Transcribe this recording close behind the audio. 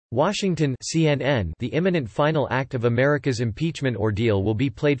Washington CNN The imminent final act of America's impeachment ordeal will be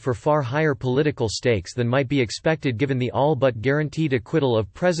played for far higher political stakes than might be expected given the all-but guaranteed acquittal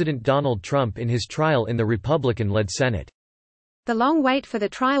of President Donald Trump in his trial in the Republican-led Senate. The long wait for the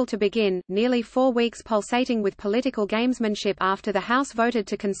trial to begin, nearly 4 weeks pulsating with political gamesmanship after the House voted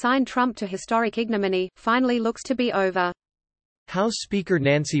to consign Trump to historic ignominy, finally looks to be over. House Speaker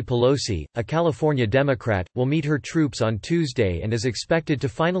Nancy Pelosi, a California Democrat, will meet her troops on Tuesday and is expected to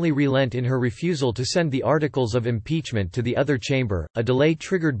finally relent in her refusal to send the articles of impeachment to the other chamber, a delay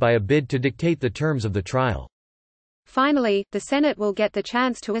triggered by a bid to dictate the terms of the trial. Finally, the Senate will get the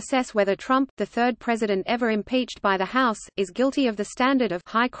chance to assess whether Trump, the third president ever impeached by the House, is guilty of the standard of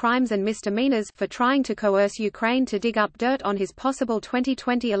high crimes and misdemeanors for trying to coerce Ukraine to dig up dirt on his possible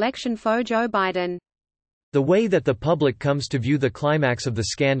 2020 election foe Joe Biden. The way that the public comes to view the climax of the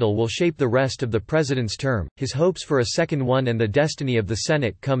scandal will shape the rest of the president's term, his hopes for a second one and the destiny of the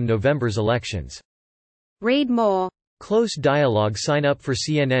Senate come November's elections. Read more. Close dialogue. Sign up for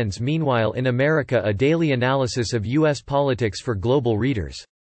CNN's Meanwhile in America, a daily analysis of U.S. politics for global readers.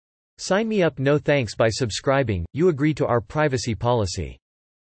 Sign me up. No thanks. By subscribing, you agree to our privacy policy.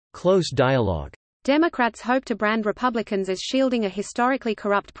 Close dialogue. Democrats hope to brand Republicans as shielding a historically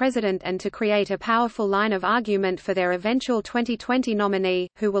corrupt president and to create a powerful line of argument for their eventual 2020 nominee,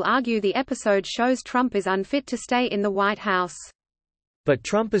 who will argue the episode shows Trump is unfit to stay in the White House. But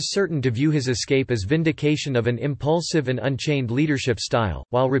Trump is certain to view his escape as vindication of an impulsive and unchained leadership style,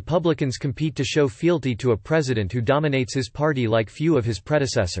 while Republicans compete to show fealty to a president who dominates his party like few of his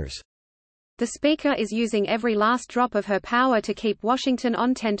predecessors. The Speaker is using every last drop of her power to keep Washington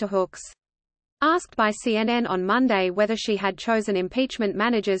on tenterhooks. Asked by CNN on Monday whether she had chosen impeachment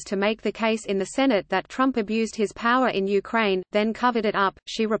managers to make the case in the Senate that Trump abused his power in Ukraine, then covered it up,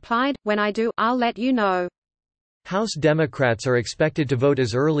 she replied, "When I do, I'll let you know." House Democrats are expected to vote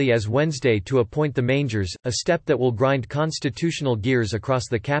as early as Wednesday to appoint the Mangers, a step that will grind constitutional gears across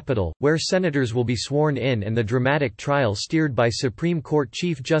the Capitol, where senators will be sworn in and the dramatic trial steered by Supreme Court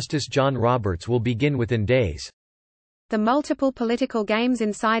Chief Justice John Roberts will begin within days. The multiple political games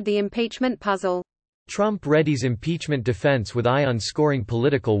inside the impeachment puzzle. Trump readies impeachment defense with eye on scoring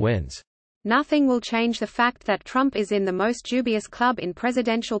political wins. Nothing will change the fact that Trump is in the most dubious club in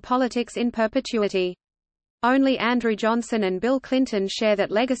presidential politics in perpetuity. Only Andrew Johnson and Bill Clinton share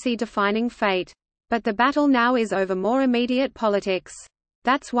that legacy-defining fate. But the battle now is over more immediate politics.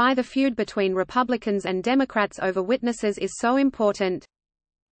 That's why the feud between Republicans and Democrats over witnesses is so important.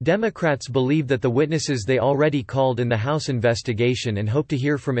 Democrats believe that the witnesses they already called in the House investigation and hope to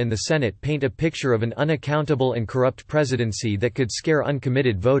hear from in the Senate paint a picture of an unaccountable and corrupt presidency that could scare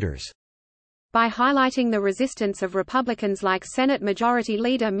uncommitted voters. By highlighting the resistance of Republicans like Senate Majority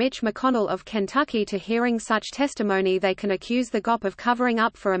Leader Mitch McConnell of Kentucky to hearing such testimony, they can accuse the GOP of covering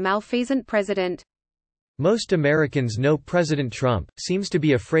up for a malfeasant president. Most Americans know President Trump seems to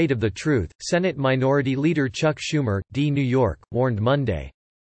be afraid of the truth, Senate Minority Leader Chuck Schumer, D. New York, warned Monday.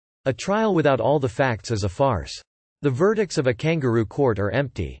 A trial without all the facts is a farce. The verdicts of a kangaroo court are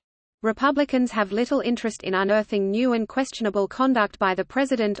empty. Republicans have little interest in unearthing new and questionable conduct by the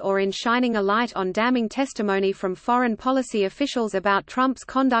president or in shining a light on damning testimony from foreign policy officials about Trump's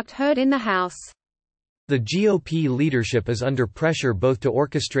conduct heard in the House. The GOP leadership is under pressure both to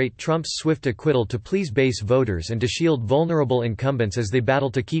orchestrate Trump's swift acquittal to please base voters and to shield vulnerable incumbents as they battle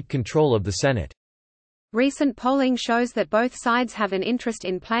to keep control of the Senate. Recent polling shows that both sides have an interest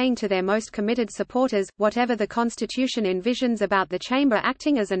in playing to their most committed supporters, whatever the Constitution envisions about the chamber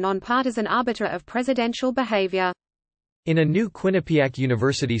acting as a nonpartisan arbiter of presidential behavior. In a new Quinnipiac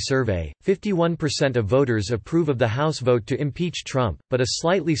University survey, 51% of voters approve of the House vote to impeach Trump, but a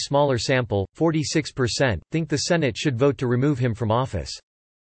slightly smaller sample, 46%, think the Senate should vote to remove him from office.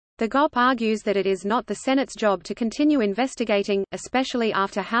 The GOP argues that it is not the Senate's job to continue investigating, especially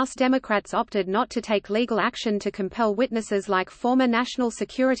after House Democrats opted not to take legal action to compel witnesses like former National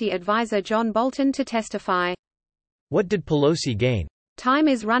Security Advisor John Bolton to testify. What did Pelosi gain? Time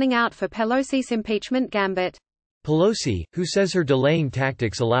is running out for Pelosi's impeachment gambit. Pelosi, who says her delaying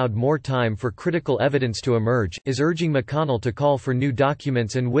tactics allowed more time for critical evidence to emerge, is urging McConnell to call for new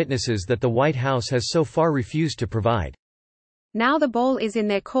documents and witnesses that the White House has so far refused to provide. Now the ball is in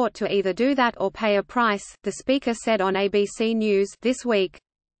their court to either do that or pay a price, the Speaker said on ABC News this week.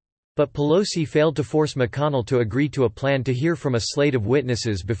 But Pelosi failed to force McConnell to agree to a plan to hear from a slate of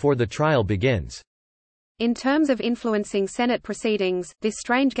witnesses before the trial begins. In terms of influencing Senate proceedings, this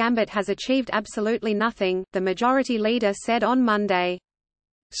strange gambit has achieved absolutely nothing, the Majority Leader said on Monday.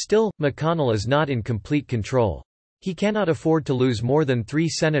 Still, McConnell is not in complete control. He cannot afford to lose more than 3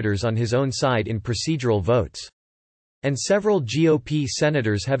 senators on his own side in procedural votes. And several GOP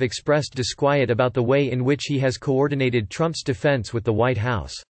senators have expressed disquiet about the way in which he has coordinated Trump's defense with the White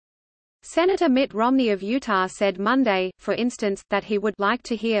House. Senator Mitt Romney of Utah said Monday, for instance, that he would like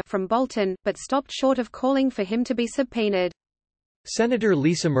to hear from Bolton, but stopped short of calling for him to be subpoenaed. Senator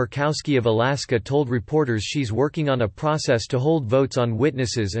Lisa Murkowski of Alaska told reporters she's working on a process to hold votes on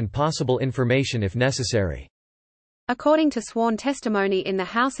witnesses and possible information if necessary. According to sworn testimony in the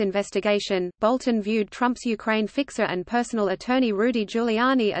House investigation, Bolton viewed Trump's Ukraine fixer and personal attorney Rudy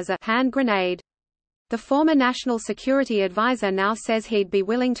Giuliani as a hand grenade. The former national security advisor now says he'd be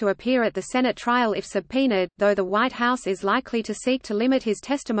willing to appear at the Senate trial if subpoenaed, though the White House is likely to seek to limit his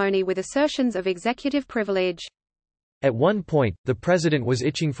testimony with assertions of executive privilege. At one point, the president was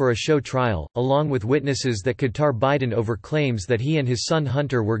itching for a show trial, along with witnesses that could tar Biden over claims that he and his son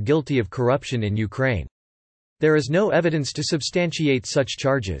Hunter were guilty of corruption in Ukraine. There is no evidence to substantiate such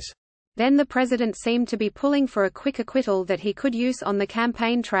charges. Then the president seemed to be pulling for a quick acquittal that he could use on the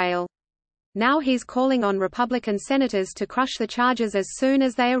campaign trail. Now he's calling on Republican senators to crush the charges as soon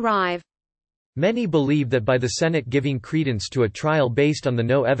as they arrive. Many believe that by the Senate giving credence to a trial based on the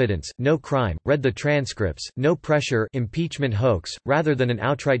no evidence, no crime, read the transcripts, no pressure impeachment hoax, rather than an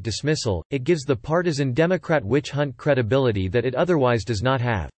outright dismissal, it gives the partisan Democrat witch hunt credibility that it otherwise does not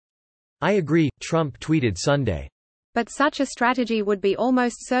have. I agree, Trump tweeted Sunday. But such a strategy would be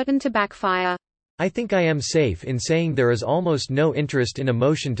almost certain to backfire. I think I am safe in saying there is almost no interest in a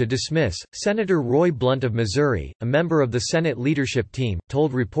motion to dismiss, Senator Roy Blunt of Missouri, a member of the Senate leadership team,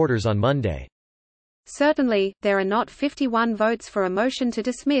 told reporters on Monday. Certainly, there are not 51 votes for a motion to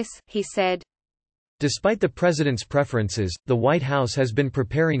dismiss, he said. Despite the president's preferences, the White House has been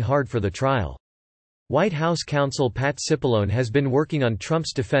preparing hard for the trial. White House counsel Pat Cipollone has been working on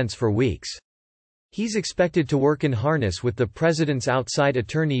Trump's defense for weeks. He's expected to work in harness with the president's outside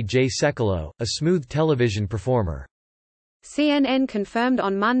attorney Jay Sekulow, a smooth television performer. CNN confirmed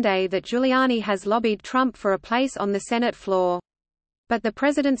on Monday that Giuliani has lobbied Trump for a place on the Senate floor. But the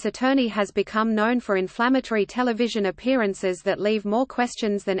president's attorney has become known for inflammatory television appearances that leave more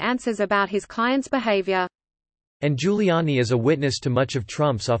questions than answers about his client's behavior. And Giuliani is a witness to much of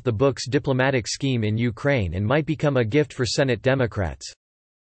Trump's off-the-books diplomatic scheme in Ukraine and might become a gift for Senate Democrats.